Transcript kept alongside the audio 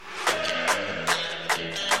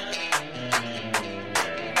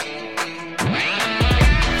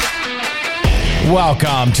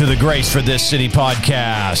Welcome to the Grace for This City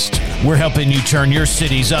podcast. We're helping you turn your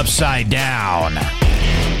cities upside down.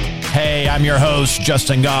 Hey, I'm your host,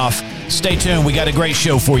 Justin Goff. Stay tuned. We got a great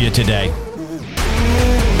show for you today.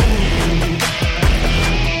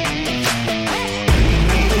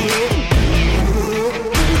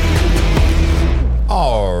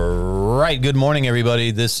 All right. Good morning,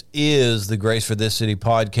 everybody. This is the Grace for This City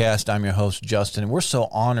podcast. I'm your host, Justin. And we're so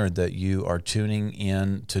honored that you are tuning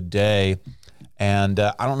in today. And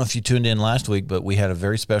I don't know if you tuned in last week, but we had a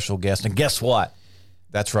very special guest. And guess what?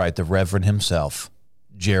 That's right, the Reverend himself,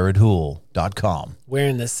 JaredHoule.com.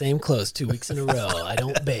 Wearing the same clothes 2 weeks in a row. I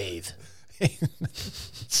don't bathe.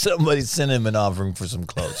 Somebody sent him an offering for some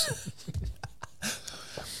clothes.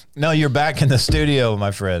 No, you're back in the studio, my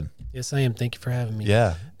friend. Yes, I am. Thank you for having me.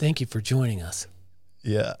 Yeah. Thank you for joining us.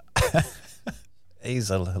 Yeah. He's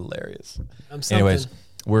hilarious. I'm something. Anyways,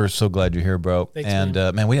 we're so glad you're here, bro. Thanks, and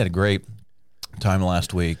man, we had a great time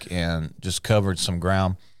last week and just covered some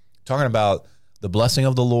ground talking about the blessing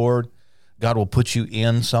of the Lord. God will put you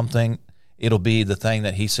in something. It'll be the thing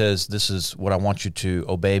that he says, this is what I want you to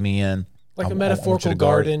obey me in. Like a metaphorical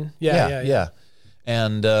garden. Yeah.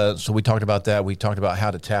 And so we talked about that. We talked about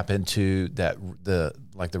how to tap into that, the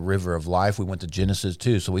river of life. We went to Genesis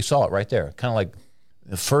 2. So we saw it right there. Kind of like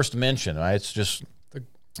the first mention, right? It's just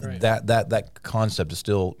that concept is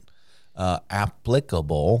still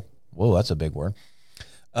applicable. Whoa, that's a big word.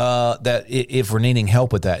 That if we're needing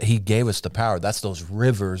help with that, he gave us the power. That's those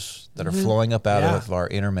rivers that are flowing up out of our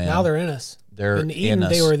inner man. Now they're in us. They're in Eden, in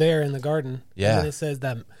us. They were there in the garden. Yeah. And then it says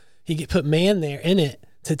that he put man there in it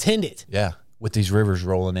to tend it. Yeah, with these rivers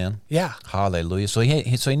rolling in. Yeah. Hallelujah. So he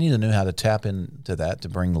needed to know how to tap into that to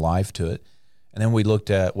bring life to it. And then we looked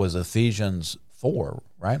at, was Ephesians 4,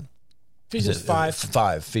 right? Ephesians 5.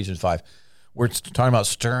 Ephesians 5. We're talking about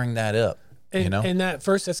stirring that up. And, and that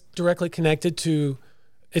verse that's directly connected to,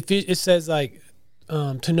 it says like,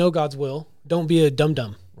 to know God's will, don't be a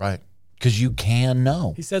dum-dum. Right. Because you can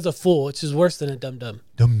know. He says a fool, which is worse than a dum-dum.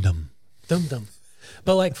 Dum-dum. Dum-dum.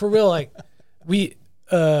 But like, for real, like, we,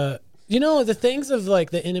 the things of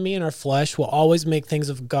like the enemy in our flesh will always make things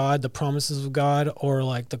of God, the promises of God, or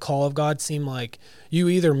like the call of God seem like you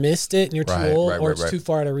either missed it and you're too old, or it's too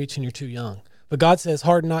far out of reach and you're too young. But God says,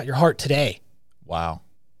 harden not your heart today. Wow.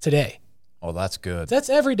 Today. Oh, that's good. That's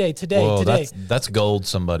every day, today, Whoa, today. That's gold,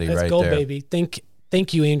 somebody that's right gold, there. Baby.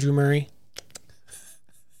 Thank you, Andrew Murray.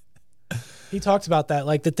 He talks about that,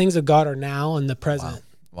 like the things of God are now and the present.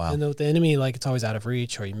 Wow. And with the enemy, like it's always out of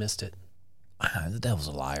reach or you missed it. The devil's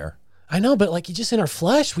a liar. I know, but like just in our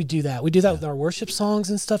flesh, we do that. We do that with our worship songs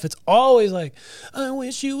and stuff. It's always like, I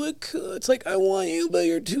wish you would. It's like, I want you, but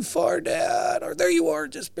you're too far, Dad. Or there you are,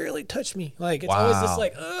 just barely touch me. Like it's always this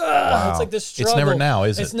like, it's like this struggle. It's never now,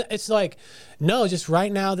 is it? It's like, no, just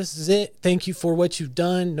right now. This is it. Thank you for what you've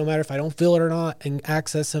done, no matter if I don't feel it or not, and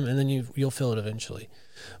access them, and then you'll feel it eventually.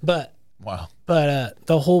 But the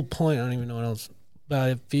whole point, I don't even know what else about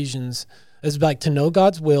Ephesians is like to know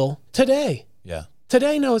God's will today. Yeah.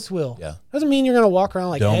 Today, know His will. Yeah. Doesn't mean you're gonna walk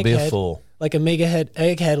around like don't be a fool, like a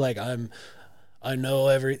egghead. Like I know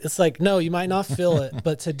every. It's like no, you might not feel it,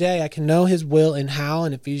 but today I can know His will and how.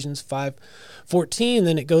 In Ephesians 5:14,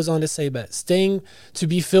 then it goes on to say, but staying to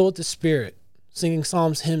be filled with the Spirit, singing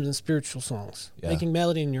psalms, hymns, and spiritual songs, making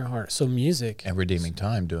melody in your heart. So music and redeeming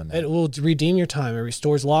time, doing that. It will redeem your time. It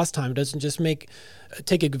restores lost time. It doesn't just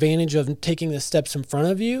take advantage of taking the steps in front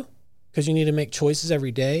of you, because you need to make choices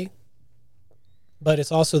every day. But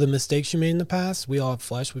it's also the mistakes you made in the past. We all have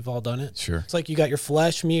flesh. We've all done it. Sure. It's like you got your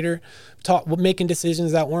flesh meter, making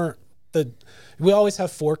decisions that weren't we always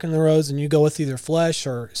have fork in the roads, and you go with either flesh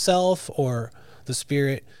or self or the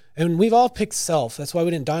spirit. And we've all picked self. That's why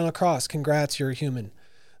we didn't die on a cross. Congrats, you're a human.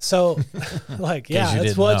 So,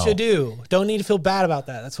 that's what you do. Don't need to feel bad about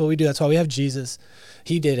that. That's what we do. That's why we have Jesus.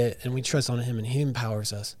 He did it, and we trust on Him, and He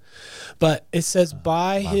empowers us. But it says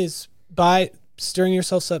by stirring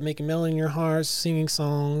yourselves up, making melody in your hearts, singing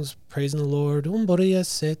songs, praising the Lord. We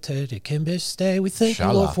thank you,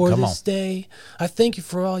 Lord, for this day. I thank you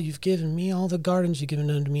for all you've given me, all the gardens you've given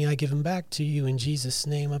unto me. I give them back to you in Jesus'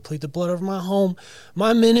 name. I plead the blood over my home,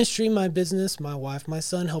 my ministry, my business, my wife, my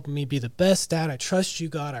son, helping me be the best dad. I trust you,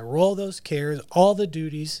 God. I roll those cares, all the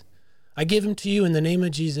duties. I give them to you in the name of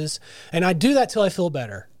Jesus. And I do that till I feel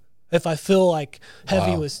better. If I feel like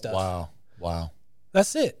heavy with stuff. Wow.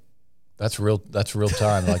 That's it. That's real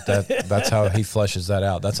time. Like that. That's how he fleshes that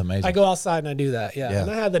out. That's amazing. I go outside and I do that. Yeah.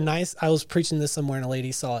 And I was preaching this somewhere and a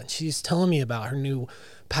lady saw it, and she's telling me about her new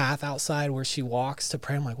path outside where she walks to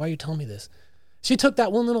pray. I'm like, why are you telling me this? She took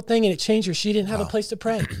that one little thing and it changed her. She didn't have a place to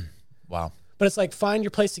pray. Wow. But it's like, find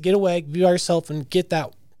your place to get away, be by yourself, and get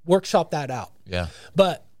that workshop that out. Yeah.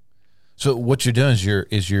 But so what you're doing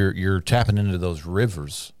is you're tapping into those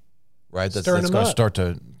rivers, right? That's going to start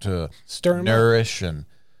to stir nourish and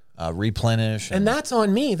replenish. And that's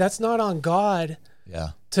on me. That's not on God. Yeah.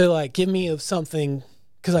 To like give me of something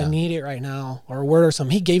because I need it right now, or a word or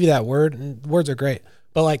something. He gave you that word, and words are great.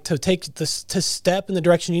 But like to take this, to step in the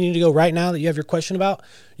direction you need to go right now that you have your question about,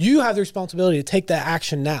 you have the responsibility to take that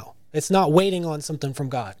action now. It's not waiting on something from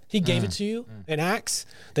God. He gave it to you in Acts.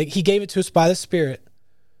 He gave it to us by the Spirit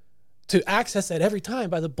to access that every time.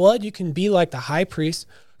 By the blood, you can be like the high priest,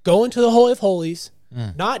 go into the Holy of Holies,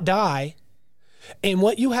 not die. And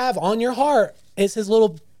what you have on your heart is his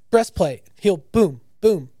little breastplate. He'll boom,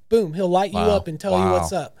 boom, boom. He'll light you up and tell you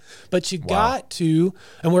what's up. But you got to,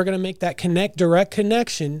 and we're going to make that direct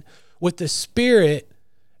connection with the Spirit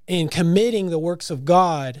and committing the works of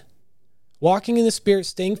God, walking in the Spirit,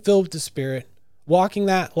 staying filled with the Spirit, walking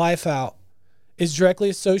that life out is directly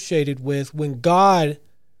associated with when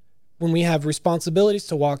we have responsibilities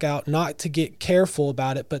to walk out, not to get careful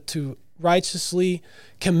about it, but to righteously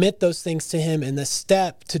commit those things to him. And the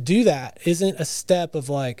step to do that isn't a step of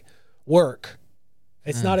like work.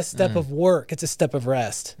 It's not a step of work. It's a step of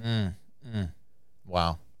rest.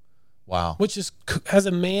 Wow. Which is, as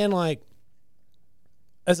a man, like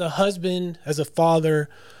as a husband, as a father,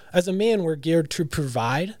 as a man, we're geared to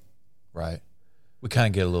provide. Right. We kind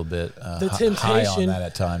of get a little bit temptation, high on that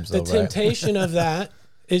at times, though, the temptation of that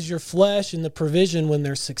is your flesh, and the provision when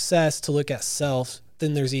there's success to look at self,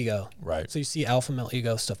 then there's ego. Right. So you see alpha male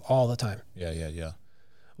ego stuff all the time. Yeah.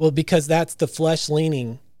 Well, because that's the flesh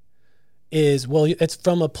leaning is, well, it's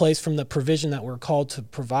from a place from the provision that we're called to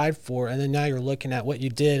provide for. And then now you're looking at what you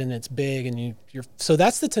did and it's big and you're, so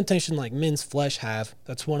that's the temptation like men's flesh have.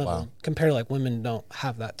 That's one of them compared to like women don't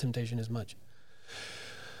have that temptation as much.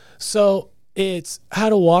 So it's how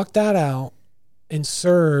to walk that out and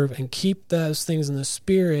serve and keep those things in the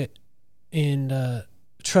Spirit and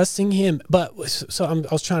trusting him. But so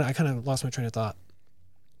I kind of lost my train of thought.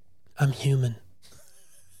 I'm human.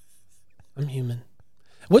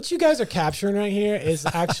 What you guys are capturing right here is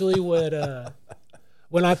actually what,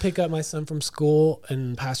 when I pick up my son from school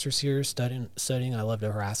and pastor's here studying, I love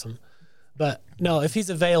to harass him. But no, if he's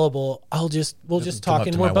available, we'll just talk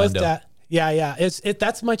and we're both that. Yeah.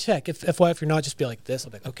 That's my check. If you're not, just be like this.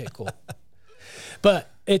 I'll be like, okay, cool. But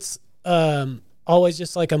it's always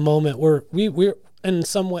just like a moment where we're in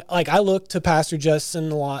some way, like I look to Pastor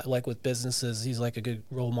Justin a lot, like with businesses, he's like a good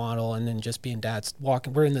role model. And then just being dads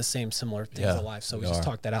walking, we're in the same similar things in life. So we just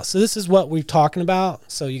talk that out. So this is what we're talking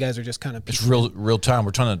about. So you guys are just kind of, it's real time.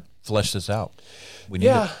 We're trying to flesh this out. We need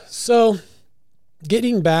it. So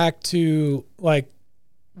getting back to like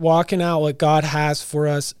walking out what God has for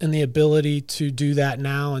us and the ability to do that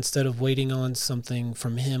now instead of waiting on something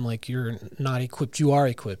from him. Like you're not equipped. You are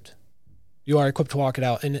equipped. You are equipped to walk it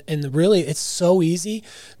out. And really, it's so easy.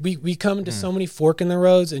 We come into so many fork in the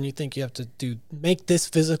roads, and you think you have to make this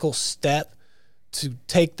physical step to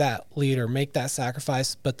take that lead or make that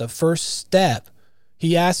sacrifice. But the first step,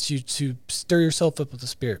 he asks you to stir yourself up with the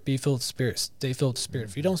Spirit, be filled with the Spirit, stay filled with the Spirit.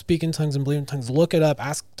 If you don't speak in tongues and believe in tongues, look it up,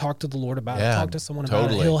 talk to the Lord about it, talk to someone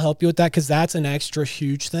about it. He'll help you with that because that's an extra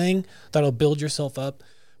huge thing that'll build yourself up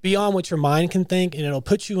beyond what your mind can think, and it'll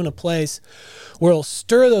put you in a place where it'll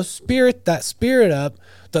stir that spirit up,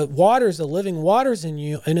 the living waters in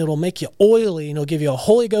you, and it'll make you oily, and it'll give you a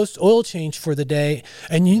Holy Ghost oil change for the day.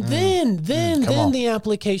 And you then the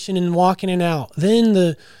application and walking it out, then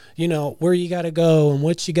the, where you got to go and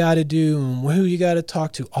what you got to do and who you got to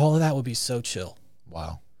talk to, all of that would be so chill.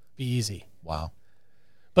 Wow. Be easy. Wow.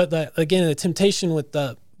 But the temptation with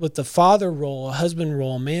the father role, a husband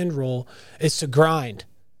role, a man role is to grind.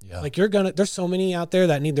 Yeah. Like there's so many out there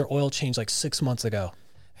that need their oil changed like 6 months ago.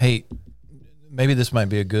 Hey, maybe this might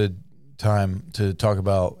be a good time to talk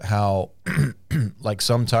about how, like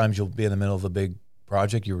sometimes you'll be in the middle of a big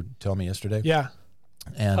project. You were telling me yesterday. Yeah.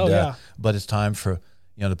 And, but it's time for,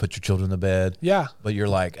 to put your children to bed. Yeah. But you're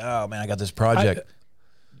like, oh man, I got this project.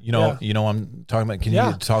 I'm talking about, can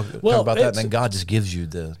you talk about that? And then God just gives you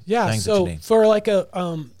the things that you need. For like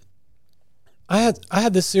I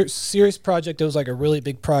had this serious project. It was like a really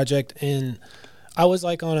big project, and I was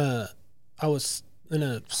like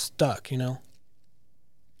stuck,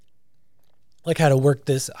 like how to work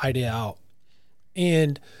this idea out.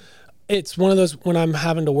 And it's one of those, when I'm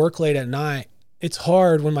having to work late at night, it's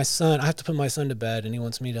hard when I have to put my son to bed and he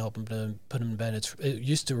wants me to help him to put him to bed. It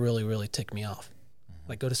used to really, really tick me off.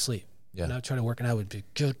 Like go to sleep. Yeah. And I would try to work and I would be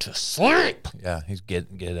good to sleep. Yeah. He's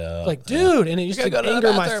get like, dude. And it used to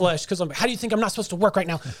anger my flesh. Cause I'm like, how do you think I'm not supposed to work right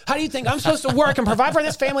now? How do you think I'm supposed to work and provide for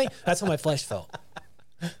this family? That's how my flesh felt.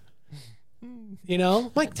 You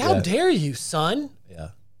know, like, how dare you, son? Yeah.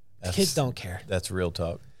 Kids don't care. That's real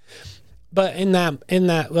talk. But in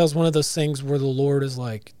that was one of those things where the Lord is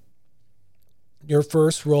like, your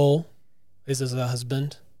first role is as a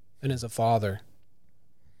husband and as a father.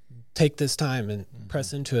 Take this time and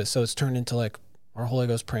press into it. So it's turned into like our Holy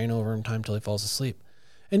Ghost praying over him time till he falls asleep.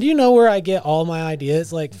 And do you know where I get all my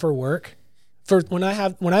ideas, like for work? For when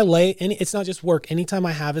I lay, it's not just work. Anytime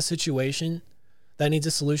I have a situation that needs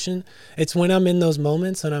a solution, it's when I'm in those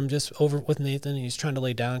moments and I'm just over with Nathan and he's trying to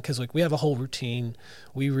lay down, because like we have a whole routine.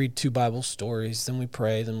 We read 2 Bible stories, then we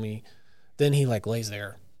pray, then he like lays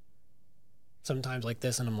there sometimes like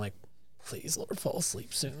this, and I'm like, please, Lord, fall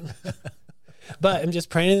asleep soon. But I'm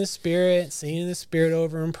just praying in the Spirit, singing in the Spirit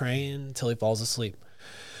over him, praying until he falls asleep.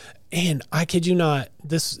 And I kid you not,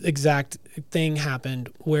 this exact thing happened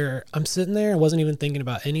where I'm sitting there, I wasn't even thinking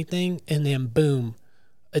about anything, and then boom,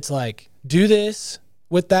 it's like, do this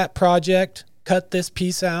with that project, cut this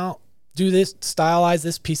piece out, do this, stylize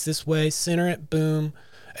this piece this way, center it, boom,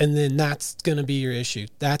 and then that's going to be your issue.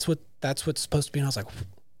 That's what's supposed to be. And I was like,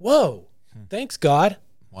 whoa, thanks, God.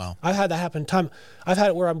 Wow. I've had that happen time. I've had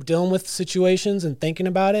it where I'm dealing with situations and thinking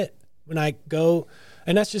about it when I go,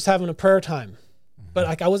 and that's just having a prayer time. But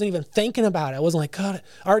like I wasn't even thinking about it. I wasn't like, God,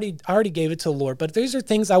 I already gave it to the Lord. But these are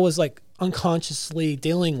things I was like unconsciously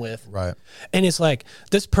dealing with. Right. And it's like,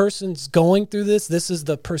 this person's going through this. This is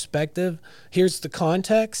the perspective. Here's the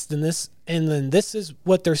context, and then this is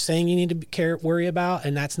what they're saying you need to worry about.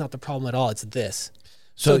 And that's not the problem at all. It's this.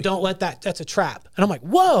 So don't let that's a trap. And I'm like,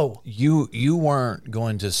 whoa. You weren't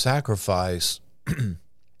going to sacrifice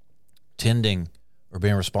tending or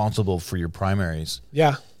being responsible for your primaries.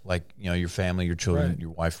 Yeah. Like, your family, your children, your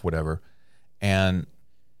wife, whatever. And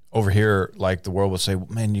over here, like the world would say,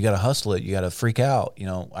 man, you got to hustle it. You got to freak out.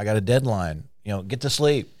 I got a deadline. Get to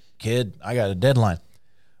sleep, kid. I got a deadline.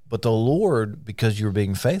 But the Lord, because you're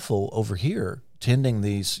being faithful over here, tending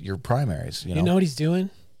your primaries, You know what he's doing?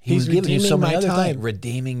 He's giving you so many other time. things.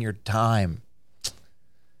 Redeeming your time.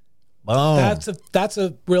 Boom. That's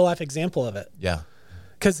a real life example of it. Yeah.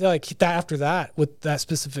 Because like after that, with that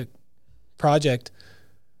specific project,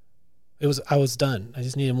 I was done. I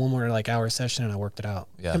just needed one more like hour session and I worked it out.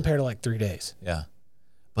 Yeah. Compared to like 3 days. Yeah.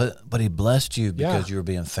 But he blessed you because you were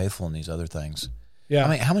being faithful in these other things. Yeah. I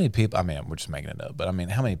mean, how many people, we're just making it up, but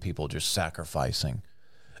how many people just sacrificing,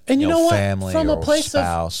 and you know what? Family from or a place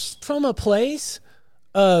spouse. From a place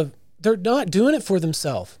of, they're not doing it for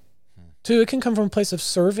themselves. Too, it can come from a place of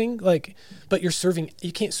serving, but you're serving,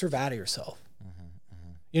 you can't serve out of yourself.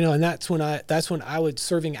 And that's when I would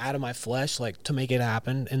serving out of my flesh, like to make it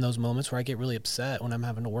happen in those moments where I get really upset when I'm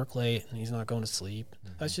having to work late and he's not going to sleep.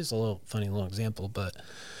 That's just a little funny little example, but.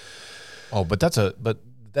 Oh, but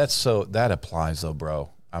that applies though, bro.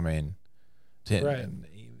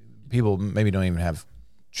 People maybe don't even have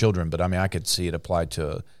children, but I could see it applied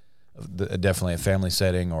to definitely a family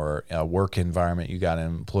setting or a work environment. You got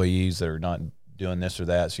employees that are not doing this or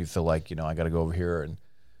that. So you feel like, I got to go over here and,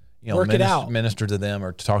 work it out, minister to them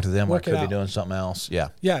or talk to them. Work I could be doing something else. Yeah.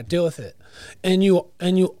 Yeah. Deal with it. And you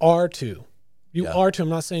are to, I'm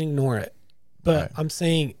not saying ignore it, but I'm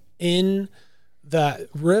saying in that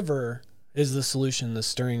river is the solution, the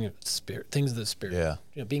stirring of the Spirit, things of the Spirit.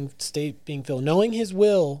 Yeah. Being filled, knowing his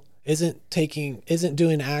will isn't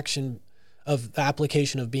doing action of the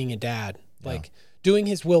application of being a dad. Doing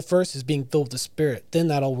his will first is being filled with the Spirit. Then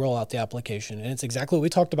that'll roll out the application. And it's exactly what we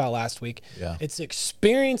talked about last week. Yeah. It's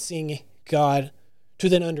experiencing God to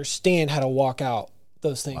then understand how to walk out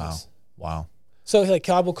those things. Wow. So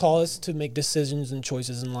God will call us to make decisions and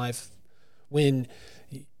choices in life when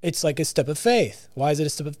it's like a step of faith. Why is it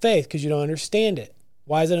a step of faith? Because you don't understand it.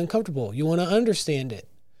 Why is it uncomfortable? You want to understand it.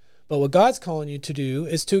 But what God's calling you to do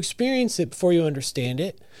is to experience it before you understand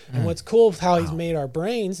it. And what's cool with how he's made our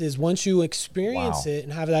brains is once you experience it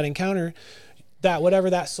and have that encounter, that whatever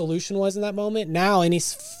that solution was in that moment, now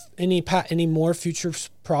any more future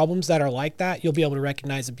problems that are like that, you'll be able to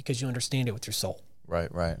recognize it because you understand it with your soul.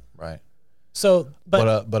 Right. So, but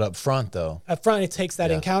up front though, it takes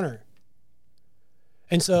that encounter.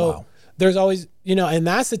 And so there's always, and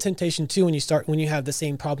that's the temptation too when you have the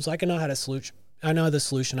same problems. I know the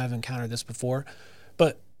solution. I've encountered this before,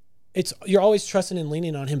 but you're always trusting and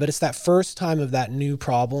leaning on him. But it's that first time of that new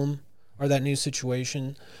problem or that new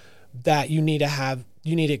situation that you need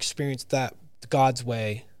to experience that God's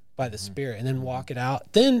way by the Spirit and then walk it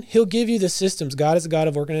out. Then he'll give you the systems. God is a God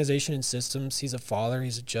of organization and systems. He's a father.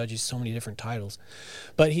 He's a judge. He's so many different titles,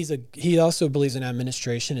 but he also believes in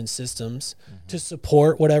administration and systems to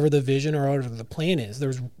support whatever the vision or whatever the plan is.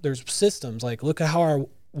 There's systems. Look at how our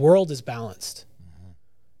world is balanced.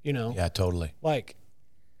 Yeah, totally.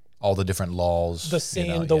 all the different laws, the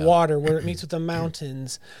sand, the water, where it meets with the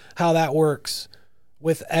mountains, how that works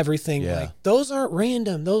with everything. Yeah. Like those aren't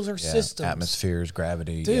random. Those are systems. Atmospheres,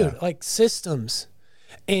 gravity. Dude, like systems.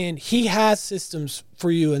 And he has systems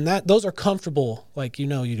for you, and those are comfortable. Like, you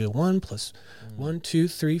do 1 plus 1, 2,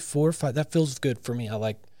 3, 4, 5. That feels good for me. I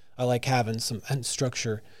like having some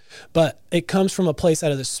structure. But it comes from a place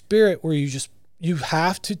out of the spirit where you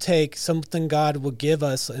have to take something God will give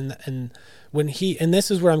us, and when and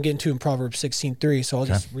this is where I'm getting to in Proverbs 16:3, so I'll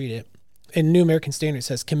just read it. In New American Standard, it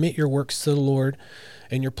says, "Commit your works to the Lord,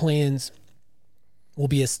 and your plans will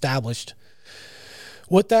be established."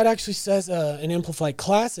 What that actually says in Amplified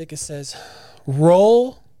Classic, it says,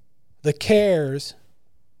 roll the cares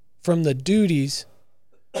from the duties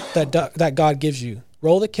that God gives you.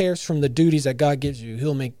 Roll the cares from the duties that God gives you.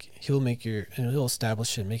 He'll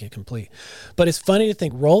establish it, make it complete. But it's funny to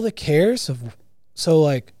think, roll the cares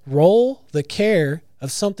roll the care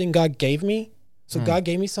of something God gave me. So God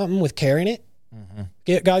gave me something with care in it.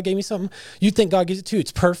 Mm-hmm. God gave me something. You think God gives it to you.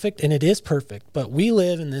 It's perfect, and it is perfect. But we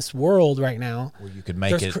live in this world right now where you could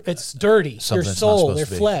make it. It's dirty. Your soul, their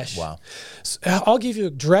flesh. Wow. So I'll give you a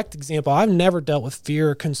direct example. I've never dealt with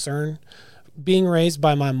fear or concern. Being raised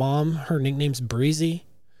by my mom, her nickname's Breezy.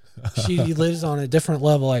 She lives on a different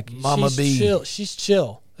level. Like Mama B. Chill. She's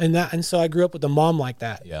chill, and so I grew up with a mom like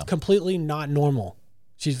that. Yeah. Completely not normal.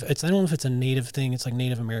 I don't know if it's a native thing. It's like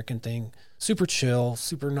Native American thing. Super chill,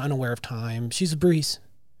 super unaware of time. She's a breeze.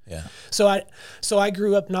 Yeah. So I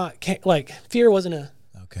grew up fear wasn't a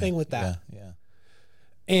thing with that. Yeah.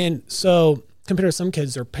 And so compared to some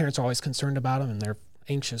kids, their parents are always concerned about them and they're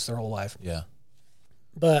anxious their whole life. Yeah.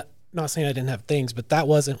 But not saying I didn't have things, but that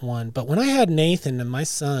wasn't one. But when I had Nathan and my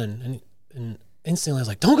son, and instantly I was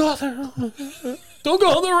like, don't go out there. Don't go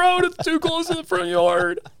on the road. It's too close to the front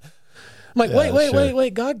yard. I'm like,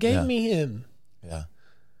 wait. God gave me him. Yeah.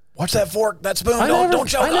 Watch that fork, that spoon. Don't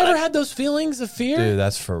choke on it. I never had those feelings of fear. Dude,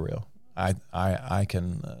 that's for real. I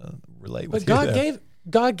can relate with you. But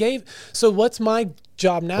God gave. So what's my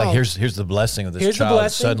job now? Like here's the blessing of this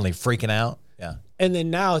child suddenly freaking out. Yeah. And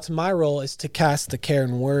then now it's my role is to cast the care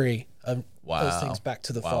and worry of those things back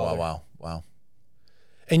to the Father. Wow.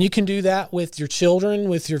 And you can do that with your children,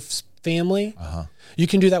 with your family. You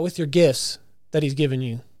can do that with your gifts that He's given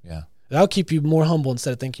you. Yeah. That'll keep you more humble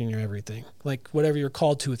instead of thinking you're everything. Like whatever you're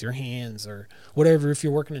called to with your hands or whatever, if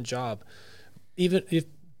you're working a job, even if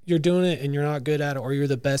you're doing it and you're not good at it or you're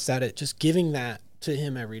the best at it, just giving that to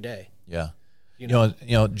Him every day. Yeah. You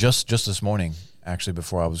know, just this morning, actually,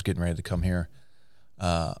 before I was getting ready to come here,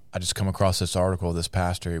 I just come across this article of this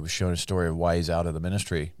pastor. He was showing a story of why he's out of the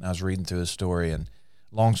ministry. And I was reading through his story, and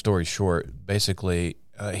long story short, basically,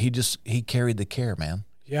 he carried the care, man.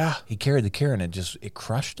 Yeah. He carried the care, and it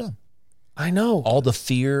crushed him. I know. All the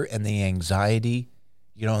fear and the anxiety,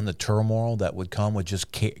 and the turmoil that would come with just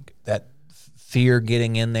that fear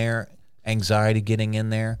getting in there, anxiety getting in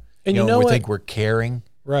there. And we think we're caring.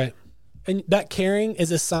 Right. And that caring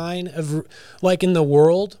is a sign of, like in the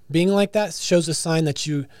world, being like that shows a sign that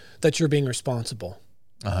you're being responsible.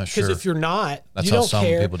 Sure. Because if you're not, that's you how don't some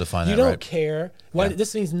care. people define you that, don't right? care.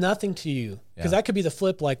 This means nothing to you. Because Yeah. that could be the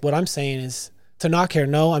flip. Like what I'm saying is to not care.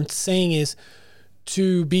 No, I'm saying is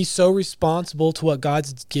to be so responsible to what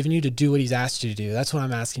God's given you to do what He's asked you to do. That's what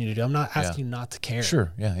I'm asking you to do. I'm not asking you not to care.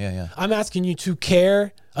 Sure. Yeah. I'm asking you to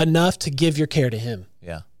care enough to give your care to Him.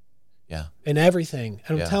 Yeah. And everything.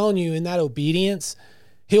 And I'm telling you, in that obedience,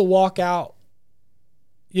 He'll walk out,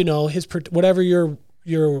 His whatever you're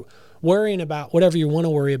worrying about, whatever you want to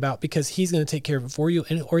worry about, because He's going to take care of it for you,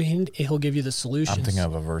 or He'll give you the solutions. I'm thinking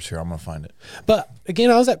of a verse here. I'm going to find it. But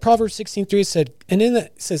again, I was at Proverbs 16:3. It said, and in that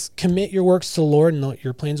it says, "Commit your works to the Lord, and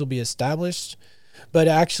your plans will be established." But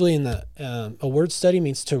actually, in the a word study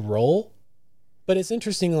means to roll. But it's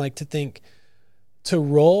interesting, like to think, to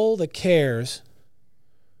roll the cares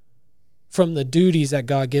from the duties that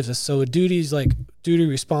God gives us. So a duty is like duty,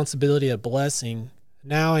 responsibility, a blessing.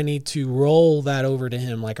 Now I need to roll that over to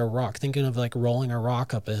Him like a rock. Thinking of like rolling a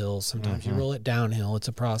rock up a hill. Sometimes you roll it downhill. It's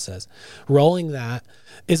a process. Rolling that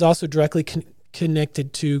is also directly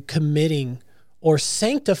connected to committing or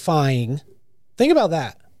sanctifying. Think about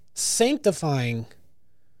that. Sanctifying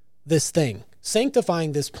this thing.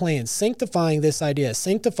 Sanctifying this plan, sanctifying this idea,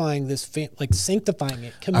 sanctifying this, sanctifying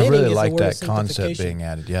it. Committing. I really is like the word that concept being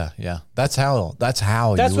added. Yeah. That's how you would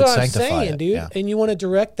sanctify I'm saying, it. Dude. Yeah. And you want to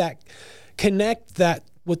direct that, connect that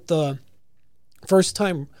with the first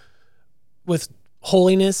time with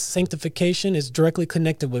holiness, sanctification is directly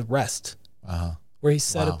connected with rest, where He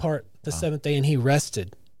set apart the seventh day and He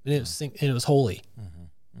rested, and it was holy.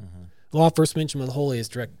 The law first mentioned with holy is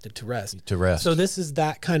directed to rest. To rest. So this is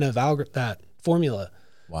that kind of that formula.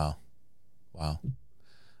 Wow. Wow.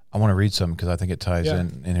 I want to read something because I think it ties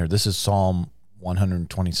in here. This is Psalm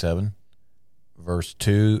 127, verse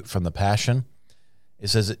 2 from the Passion. It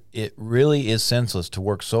says, it really is senseless to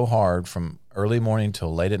work so hard from early morning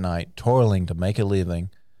till late at night, toiling to make a living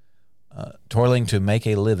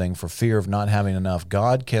for fear of not having enough.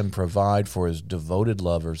 God can provide for his devoted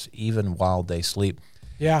lovers even while they sleep.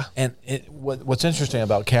 Yeah. And what's interesting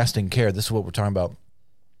about casting care, this is what we're talking about,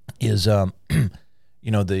 is,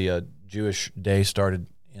 the Jewish day started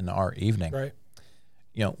in our evening. Right.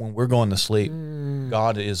 When we're going to sleep,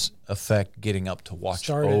 God is getting up to watch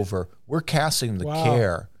over. We're casting the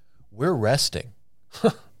care. We're resting.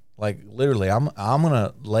 Like literally, I'm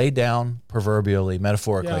gonna lay down, proverbially,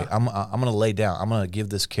 metaphorically. I'm gonna lay down. I'm gonna give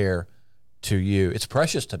this care to you. It's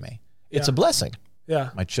precious to me. It's a blessing. Yeah.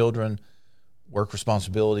 My children, work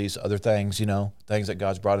responsibilities, other things, things that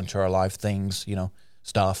God's brought into our life, things,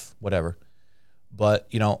 stuff, whatever.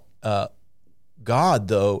 But God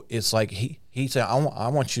though, it's like he said, I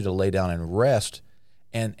want you to lay down and rest,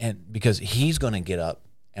 and because he's going to get up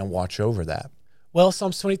and watch over that. Well,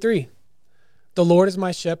 Psalms 23, the Lord is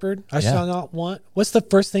my shepherd, I shall not want. What's the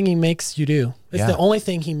first thing he makes you do? It's the only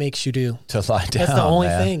thing he makes you do. To lie down. That's the only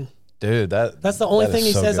thing. Dude, that's the only thing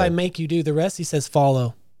he says, good. I make you do. The rest he says,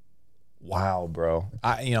 follow. Wow, bro.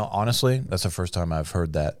 Honestly, that's the first time I've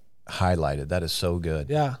heard that highlighted. That is so good.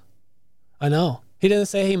 Yeah, I know. He didn't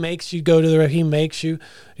say he makes you go to the, he makes you,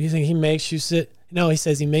 do you think he makes you sit? No, he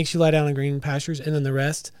says he makes you lie down in green pastures, and then the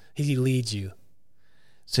rest, he leads you.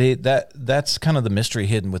 See, that's kind of the mystery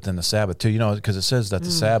hidden within the Sabbath too, because it says that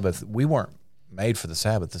the Sabbath, we weren't made for the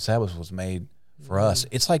Sabbath. The Sabbath was made for us.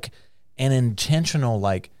 It's like an intentional,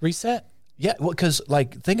 reset. Yeah, well, because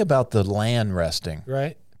think about the land resting.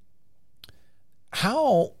 Right.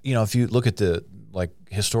 How, if you look at the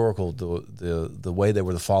historical, the way they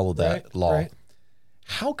were to follow that law, right.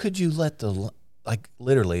 How could you let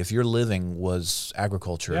literally, if your living was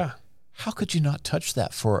agriculture, how could you not touch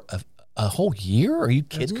that for a whole year? Are you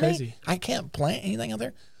kidding me? Crazy. I can't plant anything out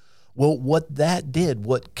there. Well, what that did,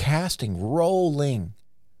 what casting, rolling,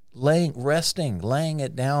 resting, laying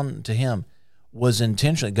it down to him was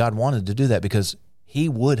intentionally. God wanted to do that because he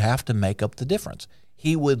would have to make up the difference.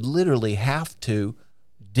 He would literally have to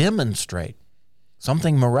demonstrate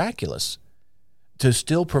something miraculous to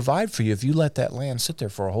still provide for you if you let that land sit there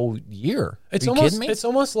for a whole year. Are you kidding me? It's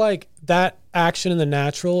almost like that action in the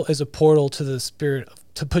natural is a portal to the spirit,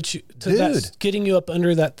 to put you to that, getting you up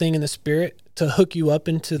under that thing in the spirit to hook you up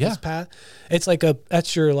into this path. It's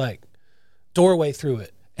that's your doorway through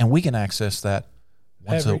it, and we can access that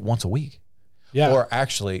once a week. Yeah, or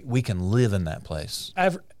actually we can live in that place.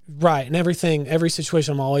 Right, and every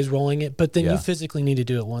situation I'm always rolling it, but then you physically need to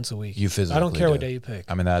do it once a week. You physically, I don't care what day you pick.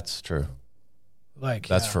 I mean, that's true.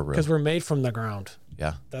 That's for real. Because we're made from the ground.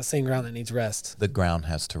 Yeah. That same ground that needs rest. The ground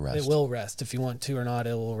has to rest. It will rest. If you want to or not,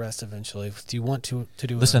 it will rest eventually. Do you want to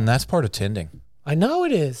do it? Listen, that's part of tending. I know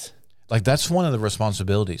it is. That's one of the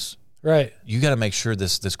responsibilities. Right. You got to make sure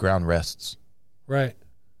this ground rests. Right.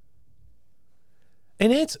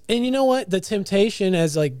 And you know what? The temptation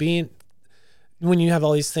as being, when you have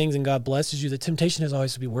all these things and God blesses you, the temptation is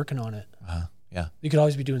always to be working on it. Yeah. You could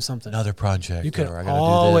always be doing something. Another project. You could or I got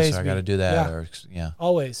to do this, or I got to do that.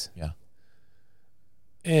 Always. Yeah.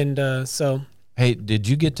 And so. Hey, did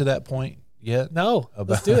you get to that point yet? No.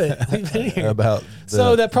 Let's do it. We've been here. About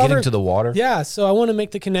getting to the water? Yeah. So I want to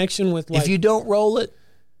make the connection with if you don't roll it,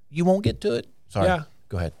 you won't get to it. Sorry. Yeah.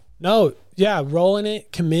 Go ahead. No. Yeah. Rolling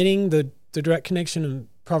it, committing the direct connection in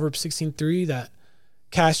Proverbs 16:3 that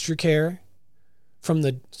cast your care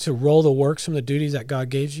to roll the works from the duties that God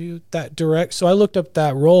gave you, that direct. So I looked up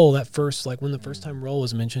that roll, that first, when the first time roll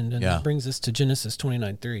was mentioned, and that brings us to Genesis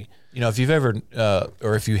 29:3. If you've ever,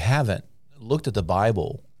 or if you haven't looked at the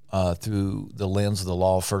Bible through the lens of the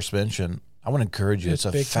law of first mention, I want to encourage you. It's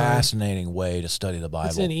a fascinating way to study the Bible.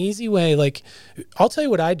 It's an easy way. I'll tell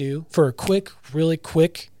you what I do for a really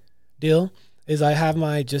quick deal is I have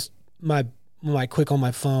my quick on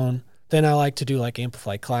my phone. Then I like to do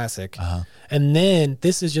Amplify Classic. And then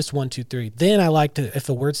this is just 1, 2, 3. Then I like to, if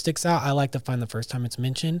a word sticks out, I like to find the first time it's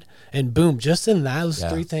mentioned. And boom, just in those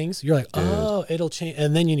 3 things, you're oh, it'll change.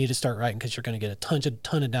 And then you need to start writing because you're going to get a ton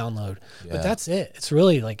of download. Yeah. But that's it. It's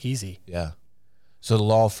really easy. Yeah. So the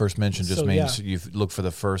law of first mention just means you look for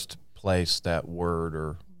the first place that word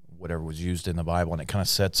or whatever was used in the Bible, and it kind of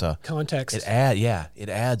sets a context. It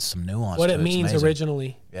adds some nuance. What it means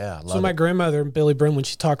originally. Yeah. So my grandmother, Billy Brim, when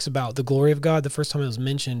she talks about the glory of God, the first time it was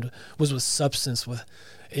mentioned was with substance,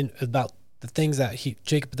 about the things that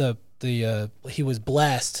Jacob he was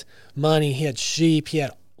blessed, money, he had sheep, he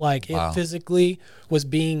had Like Wow. it physically was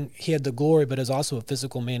he had the glory, but it was also a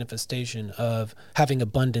physical manifestation of having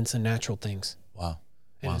abundance in natural things. Wow.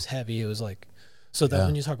 And it was heavy. It was like, so that Yeah.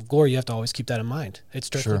 when you talk of glory, you have to always keep that in mind. It's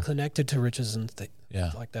directly Sure. connected to riches and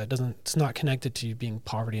Yeah. like that. It's not connected to you being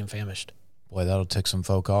poverty and famished. Boy, that'll tick some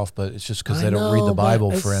folk off, but it's just because I they don't read the know, but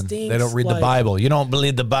Bible, it friend. They don't stinks, read the like- Bible. You don't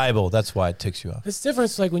believe the Bible. That's why it ticks you off. It's different.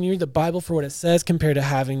 It's like when you read the Bible for what it says compared to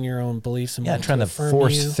having your own beliefs and Yeah, wanting trying to affirm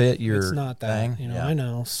force you. fit your It's not that. thing. You know, Yeah. I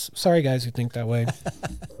know. Sorry, guys who think that way.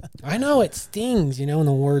 I know it stings. You know, when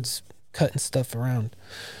the words cutting stuff around.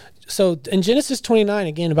 So in Genesis 29,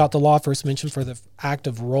 again about the law first mentioned for the act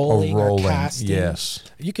of rolling, or casting. Yes.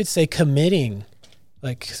 You could say committing,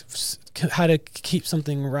 like how to keep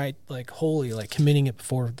something right, like holy, like committing it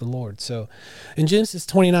before the Lord. So in Genesis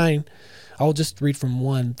 29, I'll just read from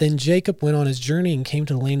 1. Then Jacob went on his journey and came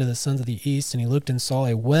to the land of the sons of the east, and he looked and saw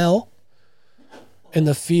a well in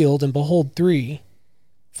the field, and behold, 3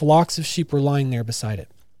 flocks of sheep were lying there beside it.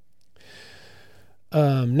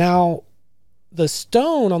 Now the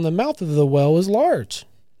stone on the mouth of the well was large.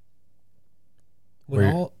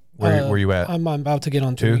 Where you at? I'm about to get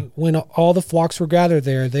on 2. 3. When all the flocks were gathered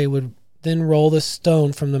there, they would then roll the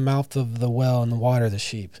stone from the mouth of the well and water the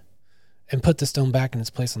sheep, and put the stone back in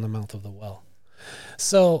its place on the mouth of the well.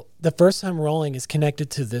 So the first time rolling is connected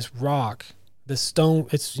to this rock. The stone,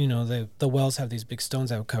 it's, you know, the wells have these big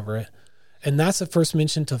stones that would cover it. And that's the first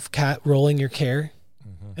mention of rolling your care.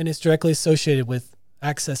 Mm-hmm. And it's directly associated with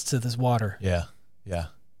access to this water. Yeah. Yeah.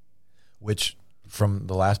 Which from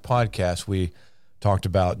the last podcast, we talked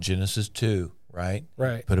about Genesis 2, right?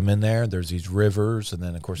 Right. Put them in there. There's these rivers. And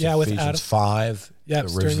then, of course, with Ephesians Adam. 5, Yeah, the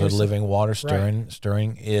rivers of living water, Right.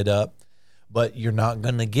 stirring it up. But you're not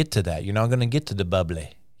going to get to that. You're not going to get to the bubbly.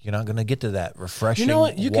 You're not going to get to that refreshing You know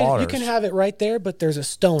what? You waters. can have it right there, but there's a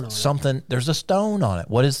stone on it. There's a stone on it.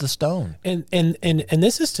 What is the stone? And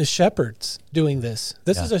this is to shepherds doing this.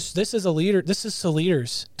 This is a leader. This is to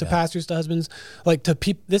leaders, to pastors, to husbands, like to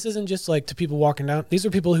people. This isn't just like to people walking down. These are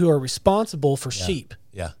people who are responsible for sheep.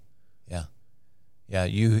 Yeah.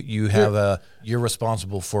 You're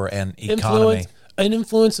responsible for an economy. An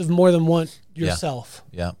influence of more than one yourself.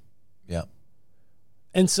 Yeah.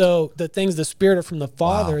 And so the things, the Spirit are from the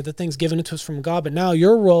Father, Wow. the things given to us from God. But now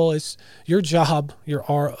your role is, your job, your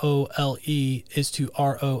ROLE is to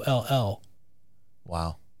ROLL.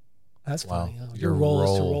 Wow. That's Wow. funny. Huh? Your role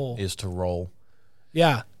is to roll. Is to roll.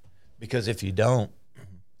 Yeah. Because if you don't,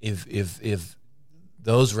 if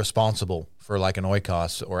those responsible for like an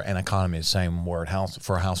oikos or an economy, the same word,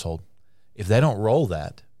 for a household, if they don't roll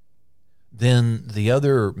that, then the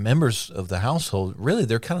other members of the household, really,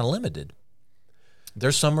 they're kind of limited.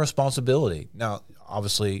 There's some responsibility. Now,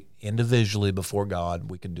 obviously, individually before God,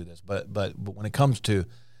 we can do this. But when it comes to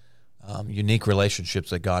unique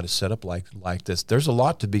relationships that God has set up like this, there's a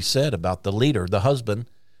lot to be said about the leader, the husband,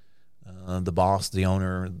 the boss, the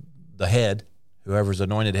owner, the head, whoever's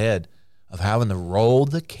anointed head, of having to roll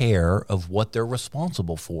the care of what they're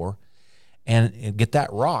responsible for and get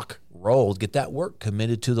that rock rolled, get that work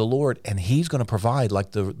committed to the Lord, and He's going to provide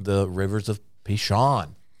like the rivers of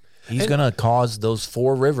Pishon. He's going to cause those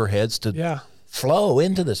 4 river heads to flow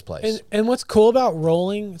into this place. And what's cool about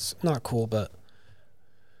rolling, it's not cool, but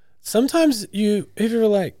sometimes if you're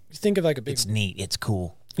like, you think of like a big, It's neat. It's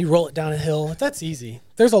cool. you roll it down a hill. That's easy.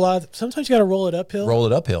 There's a lot. Sometimes you got to roll it uphill. Roll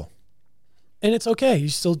it uphill. And it's okay. You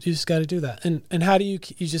just got to do that. And how do you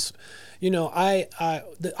just,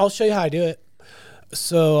 I'll show you how I do it.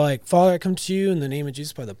 So like, Father, I come to you in the name of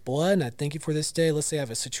Jesus by the blood, and I thank you for this day. Let's say I have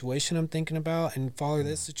a situation I'm thinking about, and Father,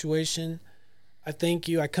 this situation, I thank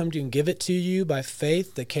you. I come to you and give it to you by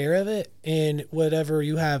faith, the care of it, and whatever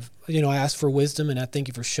you have, I ask for wisdom, and I thank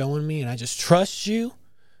you for showing me, and I just trust you.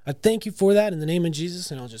 I thank you for that in the name of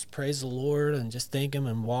Jesus, and I'll just praise the Lord and just thank Him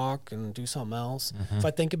and walk and do something else. Mm-hmm. If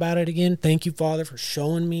I think about it again, thank you, Father, for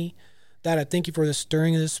showing me that. I thank you for the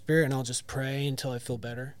stirring of the Spirit, and I'll just pray until I feel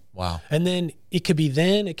better. Wow. And then it could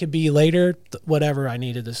be later, whatever I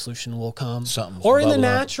needed, the solution will come. Something's or in the bubbling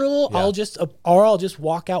up. natural, Yeah. I'll just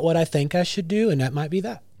walk out what I think I should do, and that might be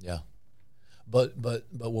that. Yeah. But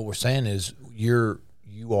what we're saying is you're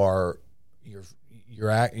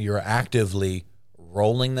actively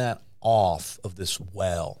rolling that off of this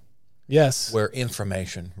well. Yes. Where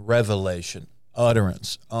information, revelation,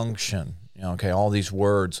 utterance, unction, all these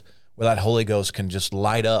words, where that Holy Ghost can just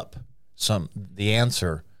light up the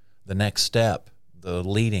answer, the next step, the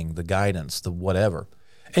leading, the guidance, the whatever.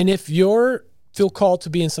 And if you're feel called to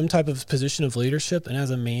be in some type of position of leadership, and as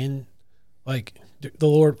a man, like the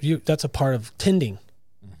Lord, that's a part of tending.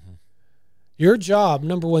 Mm-hmm. Your job,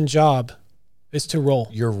 number one job, is to roll.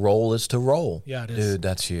 Your role is to roll. Yeah, it is. Dude,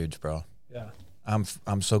 that's huge, bro. Yeah.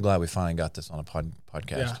 I'm so glad we finally got this on a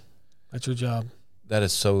podcast. Yeah, that's your job. That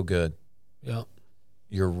is so good. Yeah.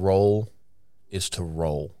 Your role is to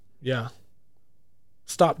roll. Yeah.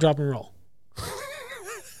 Stop, drop, and roll.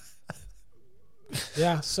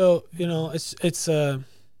 Yeah. So, it's I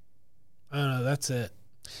don't know. That's it.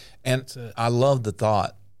 And That's it. I love the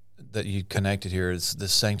thought that you connected here is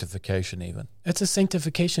this sanctification even. It's a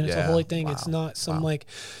sanctification. It's a holy thing. Wow. It's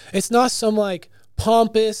not some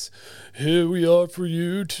pompous, here we are for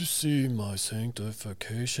you to see my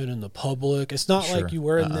sanctification in the public. It's not like you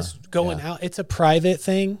were in this going out. It's a private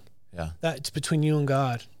thing. Yeah. That's between you and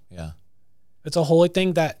God. Yeah. It's a holy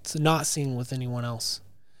thing that's not seen with anyone else.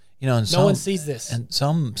 And no one sees this. And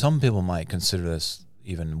some people might consider this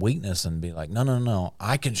even weakness and be like, no,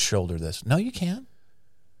 I can shoulder this. No, you can't.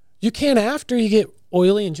 You can after you get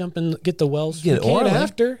oily and jump and get the wells. You can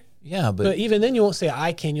after. Yeah, but even then you won't say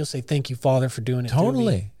I can. You'll say thank you, Father, for doing it.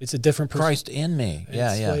 Totally. It's a different person. Christ in me.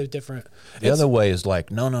 Yeah. It's different. The other way is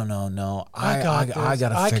like, no. I got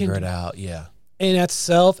to figure it out. Yeah. And that's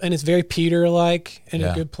self, and it's very Peter-like in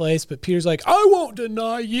a good place. But Peter's like, I won't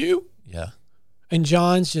deny you. Yeah. And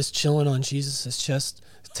John's just chilling on Jesus' chest,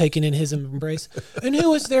 taking in his embrace. And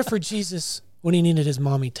who was there for Jesus when he needed his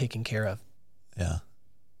mommy taken care of? Yeah.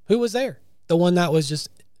 Who was there? The one that was just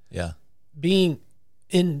being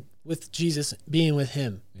in with Jesus, being with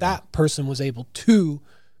him. Yeah. That person was able to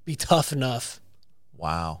be tough enough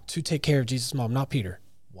to take care of Jesus' mom, not Peter.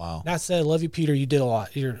 Wow. That said, love you, Peter. You did a lot.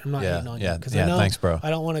 I'm not hating on you. Because I know, thanks, bro. I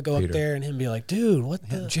don't want to go up there and him be like, dude, what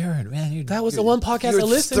the? Jared, man. That was the one podcast I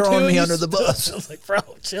listened to. Throwing me under the bus. I was like, bro,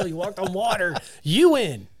 chill. You walked on water. You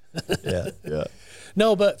win. Yeah.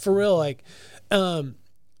 No, but for real, like,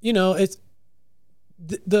 it's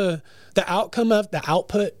the outcome of the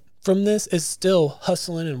output from this is still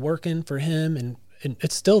hustling and working for him, and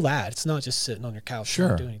it's still that. It's not just sitting on your couch and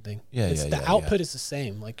not doing anything. The output is the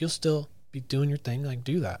same. Like, you'll still be doing your thing. Like,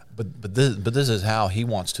 do that. But this is how he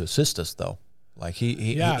wants to assist us, though. Like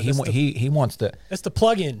he wants to. That's the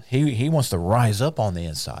plug-in. He wants to rise up on the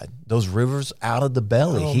inside. Those rivers out of the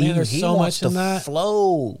belly. Oh, man, there's so wants much in to that.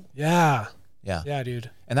 flow. Yeah, yeah, dude.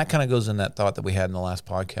 And that kind of goes in that thought that we had in the last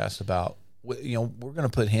podcast about, we're going to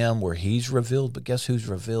put him where he's revealed, but guess who's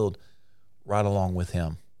revealed right along with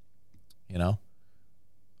him?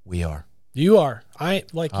 We are. You are.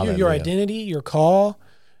 Your identity, your call.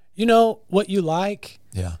 What you like.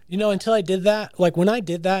 Yeah. Until I did that, like when I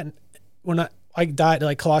did that, when I died,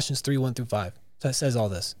 like Colossians 3:1-5, that says all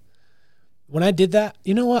this. When I did that,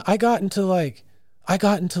 you know what? I got into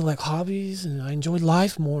hobbies, and I enjoyed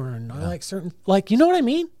life more, and I like certain, you know what I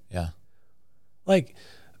mean? Yeah.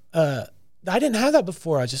 I didn't have that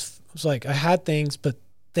before. I just was like, I had things, but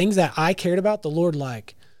things that I cared about, the Lord, I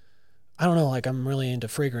don't know, I'm really into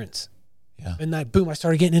fragrance. Yeah. And boom, I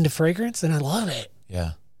started getting into fragrance, and I love it.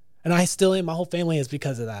 Yeah. And I still am. My whole family is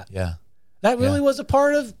because of that. Yeah. That really was a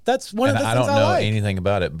part of, that's one of the things I like. I don't know anything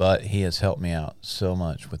about it, but he has helped me out so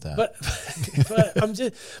much with that.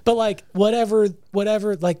 But whatever,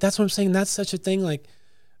 that's what I'm saying. That's such a thing,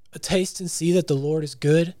 a taste and see that the Lord is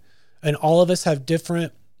good, and all of us have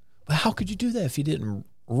different. But how could you do that if you didn't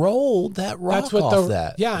roll that rock off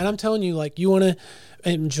that? Yeah, and I'm telling you, you want to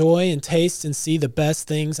enjoy and taste and see the best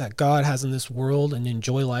things that God has in this world and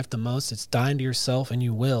enjoy life the most. It's dying to yourself, and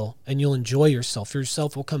you'll enjoy yourself.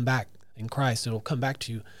 Yourself will come back in Christ. It'll come back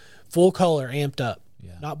to you full color, amped up.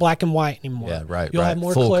 Yeah. Not black and white anymore. Yeah, right. You'll have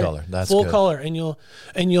more full color. That's full good. color, and you'll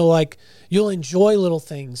enjoy little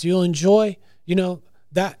things. You'll enjoy,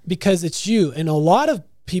 that because it's you. And a lot of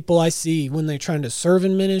people I see when they're trying to serve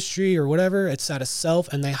in ministry or whatever, it's out of self,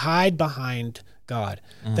 and they hide behind God.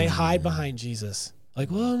 They hide behind Jesus. I'm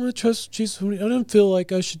going to trust Jesus. I don't feel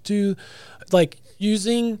like I should do,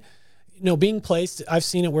 using, being placed. I've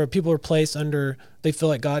seen it where people are placed under, they feel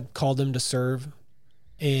like God called them to serve.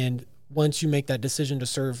 And once you make that decision to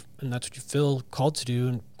serve, and that's what you feel called to do,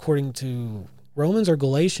 and according to Romans or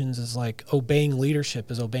Galatians, is obeying leadership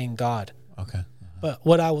is obeying God. Okay. But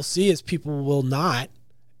what I will see is people will not,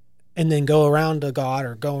 and then go around to God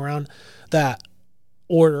or go around that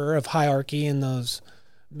order of hierarchy in those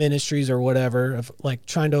ministries or whatever, of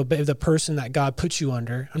trying to obey the person that God puts you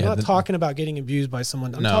under. I'm not talking about getting abused by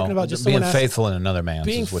someone. I'm talking about just being faithful in another man's.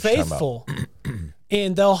 Being faithful.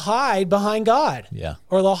 And they'll hide behind God. Yeah.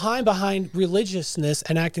 Or they'll hide behind religiousness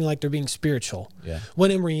and acting like they're being spiritual. Yeah.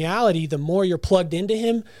 When in reality, the more you're plugged into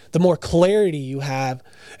him, the more clarity you have,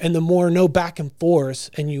 and the more no back and forth,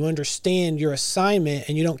 and you understand your assignment,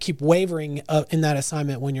 and you don't keep wavering in that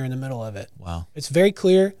assignment when you're in the middle of it. Wow. It's very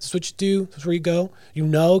clear. That's what you do. That's where you go.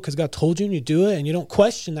 Because God told you, and you do it, and you don't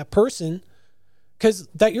question that person, because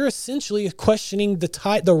that you're essentially questioning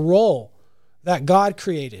the role that God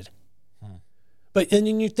created. But then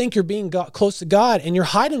you think you're being close to God, and you're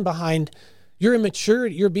hiding behind your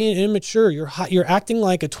immaturity. You're being immature. You're acting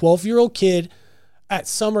like a 12-year-old kid at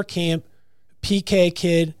summer camp, PK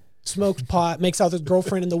kid, smokes pot, makes out with his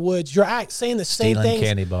girlfriend in the woods. You're saying the same thing.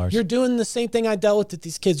 Candy bars. You're doing the same thing I dealt with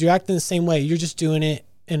these kids. You're acting the same way. You're just doing it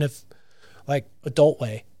in a adult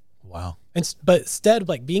way. Wow. But instead of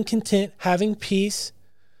like being content, having peace,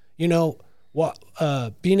 being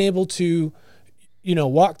able to,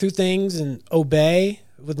 walk through things and obey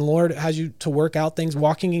when the Lord has you to work out things,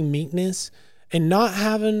 walking in meekness, and not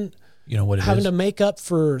having to make up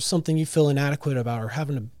for something you feel inadequate about, or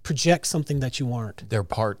having to project something that you aren't. They're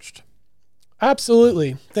parched.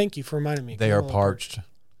 Absolutely. Thank you for reminding me. They are parched,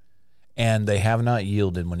 and they have not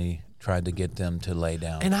yielded when he tried to get them to lay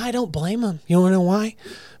down. And I don't blame them. You want to know why?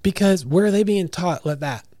 Because where are they being taught like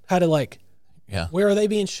that? How to yeah. Where are they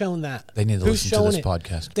being shown that? They need to listen to this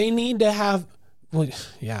podcast. They need to have,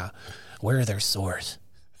 where are their source?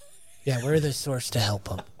 Yeah, where are their source to help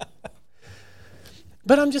them?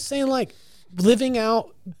 But I'm just saying, living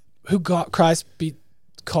out who God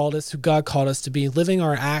called us to be, living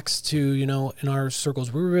our acts to, in our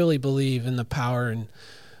circles. We really believe in the power and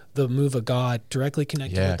the move of God directly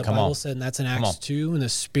connected to what the Bible said, and that's in Acts 2, and the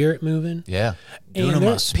Spirit moving. Yeah.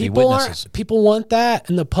 Dunamis, be witnesses. People want that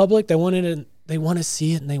in the public. They want to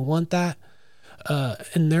see it, and they want that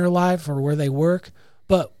in their life or where they work.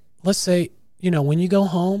 But let's say, when you go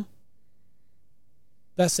home,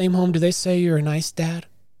 that same home, do they say you're a nice dad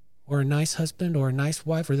or a nice husband or a nice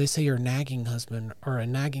wife, or they say you're a nagging husband or a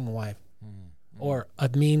nagging wife or a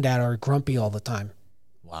mean dad or grumpy all the time?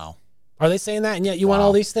 Wow. Are they saying that? And yet you want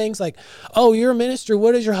all these things like, oh, you're a minister.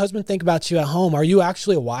 What does your husband think about you at home? Are you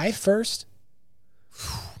actually a wife first?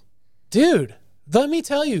 Dude, let me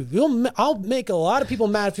tell you, I'll make a lot of people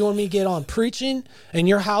mad if you want me to get on preaching in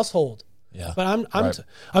your household. Yeah. But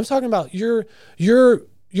I'm talking about your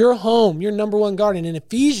home, your number one garden. In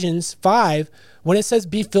Ephesians 5, when it says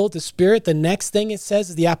be filled with the Spirit, the next thing it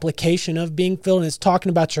says is the application of being filled, and it's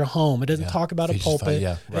talking about your home. It doesn't talk about Ephesians a pulpit.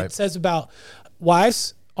 5, right. It says about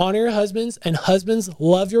wives, honor your husbands, and husbands,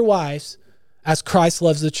 love your wives as Christ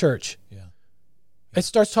loves the church. Yeah. It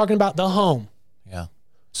starts talking about the home. Yeah.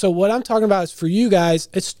 So what I'm talking about is for you guys,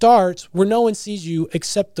 it starts where no one sees you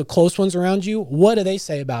except the close ones around you. What do they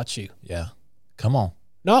say about you? Yeah. Come on.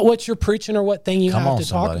 Not what you're preaching or what thing you have to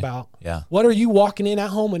talk about. Yeah. What are you walking in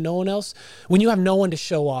at home with no one else, when you have no one to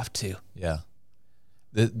show off to? Yeah.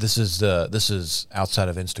 This is outside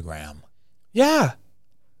of Instagram. Yeah.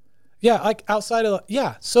 Yeah, like outside of,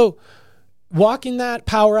 so walking that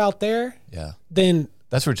power out there. Yeah. Then.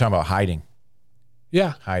 That's what we're talking about, hiding.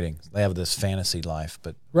 Yeah. Hiding. They have this fantasy life,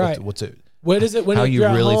 but right. What's it? What is it when how you're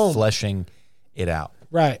you really home? Fleshing it out?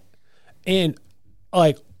 Right. And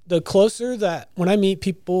the closer that when I meet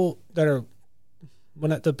people that are,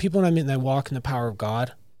 the people I meet and they walk in the power of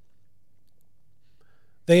God,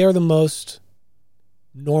 they are the most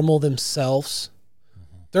normal themselves.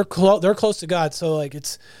 They're close to God, so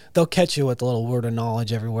they'll catch you with a little word of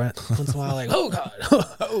knowledge everywhere once in a while, oh God,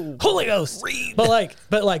 oh, Holy Ghost. Read.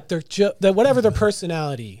 But they're whatever their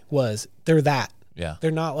personality was, they're that. Yeah.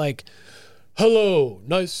 They're not like, hello,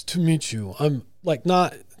 nice to meet you. I'm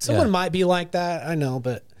not. Someone might be like that, I know,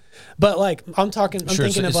 but I'm talking. I'm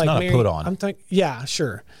thinking of not Mary. A put on. Yeah,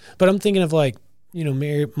 sure, but I'm thinking of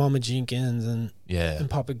Mary, Mama Jenkins, and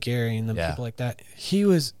Papa Gary, and the people like that. He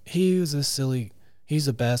was a silly. He's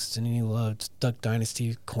the best, and he loved Duck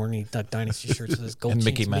Dynasty, corny Duck Dynasty shirts with his gold and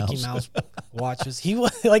chains, Mickey Mouse watches. He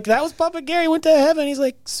was that was Papa Gary. Went to heaven. He's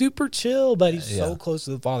super chill, but he's so close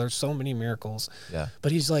to the Father. So many miracles. Yeah,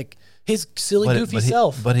 but he's his silly, goofy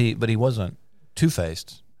self. But he wasn't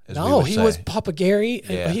two-faced. No, he was Papa Gary.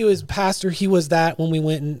 Yeah. He was pastor. He was that when we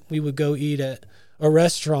went and we would go eat at a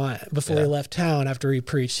restaurant before we left town after he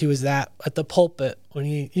preached. He was that at the pulpit when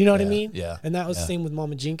you know what I mean? Yeah. And that was the same with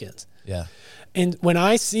Mama Jenkins. Yeah. And when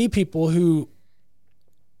I see people who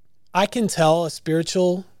I can tell a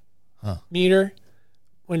spiritual meter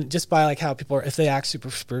when just by how people are, if they act super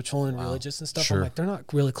spiritual and religious and stuff, I'm they're not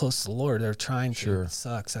really close to the Lord. They're trying to. It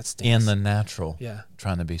sucks. That stinks. In the natural. Yeah.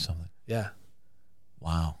 Trying to be something. Yeah.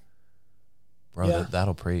 Wow. Bro,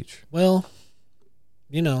 that'll preach. Well,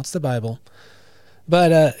 it's the Bible.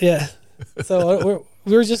 But, so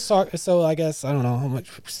we're just talking. So I guess, I don't know how much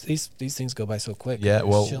these things go by so quick. Yeah,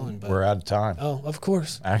 well, we're out of time. Oh, of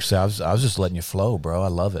course. Actually, I was just letting you flow, bro. I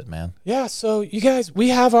love it, man. Yeah, so you guys, we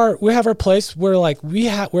have our place where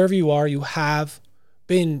wherever you are, you have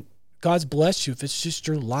been, God's blessed you. If it's just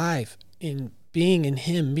your life in being in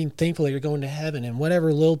Him, being thankful that you're going to heaven, and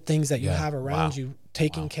whatever little things that you have around you,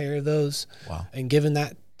 taking care of those and giving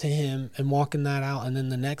that to him and walking that out, and then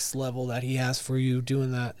the next level that he has for you,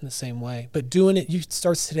 doing that in the same way. But doing it, you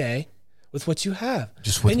starts today with what you have.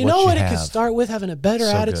 Just with and you what know you what? have. It could start with having a better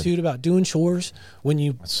So attitude good. about doing chores when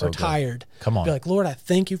you so are good. tired. Come on. Be like, Lord, I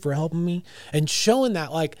thank you for helping me, and showing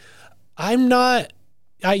that. Like, I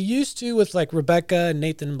used to with like Rebecca and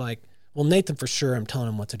Nathan, like, well, Nathan for sure, I'm telling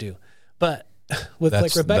him what to do. But with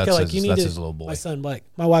like Rebecca, like, you need that's to, his little boy. my son, like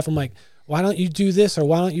my wife, I'm like, why don't you do this or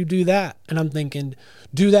why don't you do that? And I'm thinking,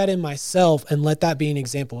 do that in myself and let that be an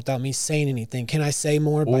example without me saying anything. Can I say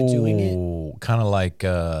more by doing it? Kind of like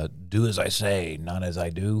do as I say, not as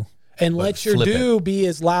I do. And But let your flip do be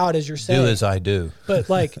as loud as you're saying. Do as I do. But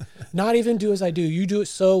like, not even do as I do. You do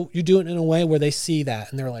it you do it in a way where they see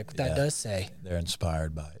that and they're like, that does say. They're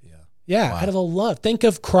inspired by it, yeah. Yeah, out of a love. Think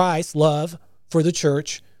of Christ's love for the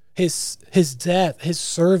church, his death, his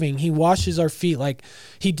serving. He washes our feet like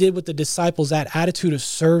he did with the disciples, that attitude of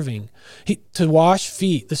serving. To wash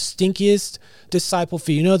feet, the stinkiest disciple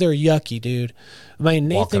feet. You know they're yucky, dude. I mean,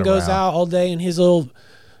 Nathan goes out all day in his little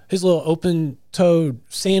open-toed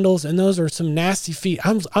sandals, and those are some nasty feet.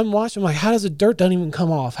 I'm watching, I'm like, how does the dirt don't even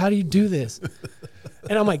come off? How do you do this?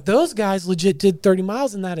 And I'm like, those guys legit did 30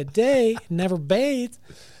 miles in that a day, never bathed.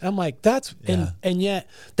 And I'm like, and yet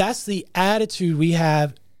that's the attitude we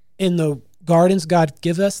have in the gardens God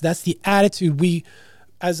gives us. That's the attitude we,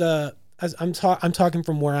 I'm talking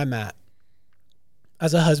from where I'm at.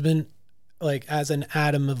 As a husband, like as an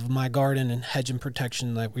Adam of my garden and hedge and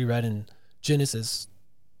protection, like we read in Genesis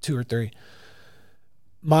 2 or 3.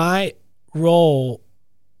 My role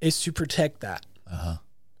is to protect that. Uh-huh.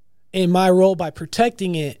 And my role by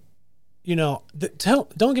protecting it, you know,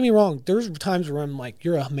 don't get me wrong. There's times where I'm like,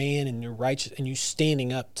 you're a man and you're righteous and you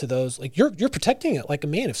standing up to those. Like you're protecting it like a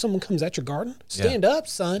man. If someone comes at your garden, stand up,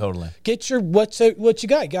 son. Totally. Get your what you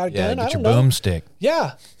got. You got a gun? Get your boomstick.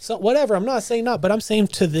 Yeah. So whatever. I'm not saying not, but I'm saying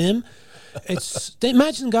to them,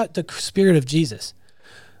 imagine got the spirit of Jesus.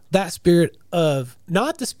 That spirit of,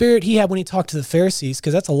 not the spirit he had when he talked to the Pharisees,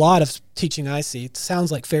 because that's a lot of teaching I see. It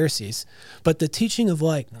sounds like Pharisees. But the teaching of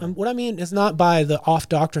like, what I mean is not by the off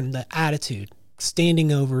doctrine, the attitude,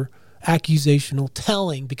 standing over, accusational,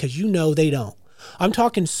 telling, because you know they don't. I'm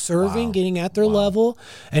talking serving, getting at their level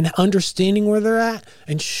and understanding where they're at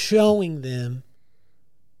and showing them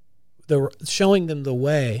the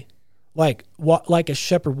way, like a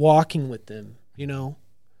shepherd walking with them, you know.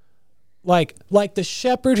 Like the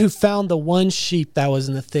shepherd who found the one sheep that was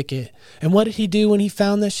in the thicket. And what did he do when he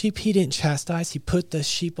found the sheep? He didn't chastise. He put the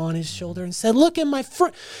sheep on his shoulder and said, look at my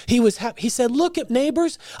friend. He was happy. He said, look at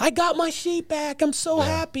neighbors. I got my sheep back. I'm so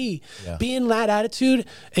happy. Yeah. Be in that attitude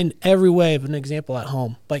in every way of an example at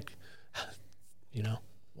home. Like, you know.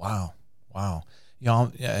 Wow. You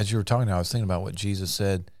know, as you were talking, I was thinking about what Jesus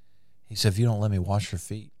said. He said, if you don't let me wash your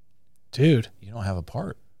feet, dude, you don't have a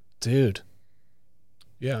part. Dude.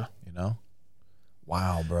 Yeah. You know?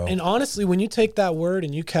 Wow, bro. And honestly, when you take that word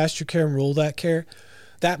and you cast your care and rule that care,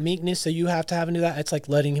 that meekness that you have to have into that, it's like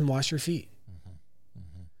letting him wash your feet. Mm-hmm.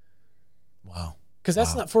 Mm-hmm. Wow. Because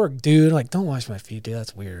that's not for a dude. Like, don't wash my feet, dude.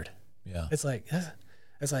 That's weird. Yeah. It's like,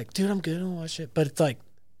 dude, I'm good. I'll wash it. But it's like,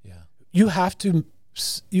 you have to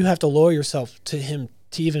lower yourself to him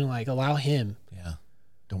to even like allow him. Yeah.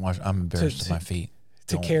 Don't wash. I'm embarrassed of my feet.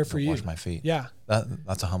 To care for you. Wash my feet. Yeah.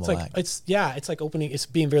 That's a humble act. It's like opening, it's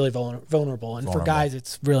being really vulnerable. And for guys,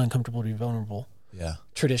 it's really uncomfortable to be vulnerable. Yeah.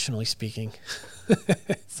 Traditionally speaking.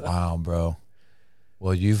 So. Wow, bro.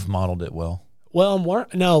 Well, you've modeled it well. Well,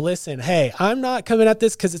 no, listen, hey, I'm not coming at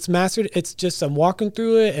this because it's mastered. It's just I'm walking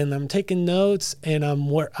through it and I'm taking notes and I'm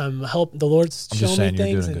helping the Lord's showing me things. I'm just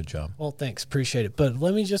saying you're doing a good job. Well, thanks. Appreciate it. But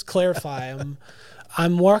let me just clarify.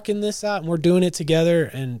 I'm working this out and we're doing it together.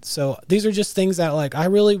 And so these are just things that like I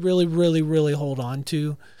really, really, really, really hold on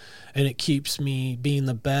to. And it keeps me being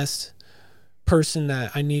the best person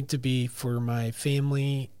that I need to be for my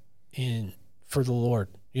family and for the Lord,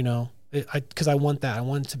 you know, because I want that. I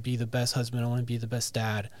want to be the best husband. I want to be the best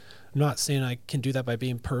dad. I'm not saying I can do that by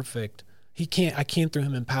being perfect. I can't through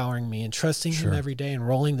him empowering me and trusting him every day and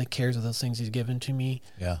rolling the cares of those things he's given to me.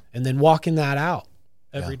 Yeah. And then walking that out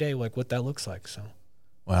every day, like what that looks like. So.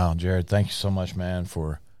 Wow, Jared, thank you so much, man,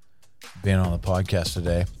 for being on the podcast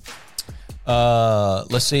today.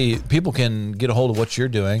 Let's see. People can get a hold of what you're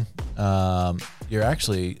doing. You're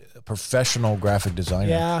actually a professional graphic designer.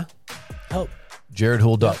 Yeah. Help.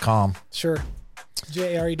 JaredHoule.com. Sure.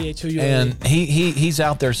 JaredHoule. And he's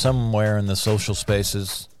out there somewhere in the social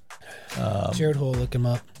spaces. Jared Houle, look him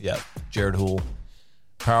up. Yeah, Jared Houle.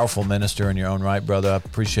 Powerful minister in your own right, brother. I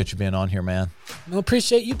appreciate you being on here, man. Well,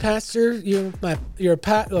 appreciate you, Pastor. You're a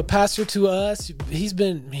pastor to us. You've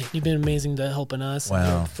been amazing to helping us. Wow.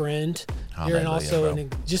 You're a friend. You're also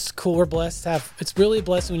just cool. We're blessed to have. It's really a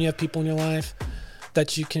blessing when you have people in your life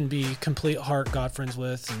that you can be complete heart God friends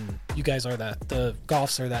with, and you guys are that. The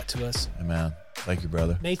Goffs are that to us. Amen. Thank you,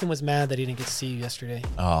 brother. Nathan was mad that he didn't get to see you yesterday.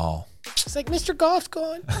 Oh. It's like, Mr. Goff's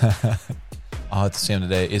gone. I'll have to see him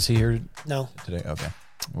today. Is he here? No. Today? Okay.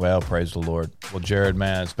 Well, praise the Lord. Well, Jared,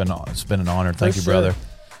 man, it's been an honor. Thank you, sure. brother.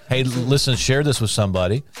 Hey, listen, share this with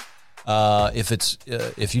somebody.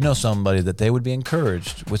 If you know somebody that they would be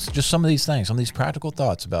encouraged with just some of these things, some of these practical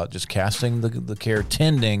thoughts about just casting the care,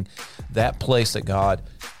 tending that place that God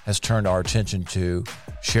has turned our attention to,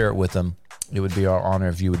 share it with them. It would be our honor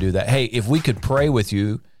if you would do that. Hey, if we could pray with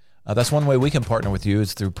you, that's one way we can partner with you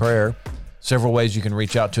is through prayer. Several ways you can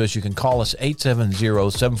reach out to us. You can call us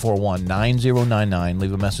 870-741-9099.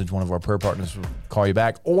 Leave a message. One of our prayer partners will call you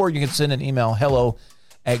back. Or you can send an email,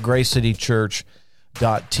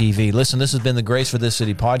 hello@gracecitychurch.tv. Listen, this has been the Grace for This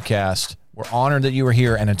City podcast. We're honored that you were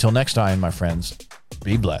here. And until next time, my friends,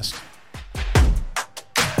 be blessed.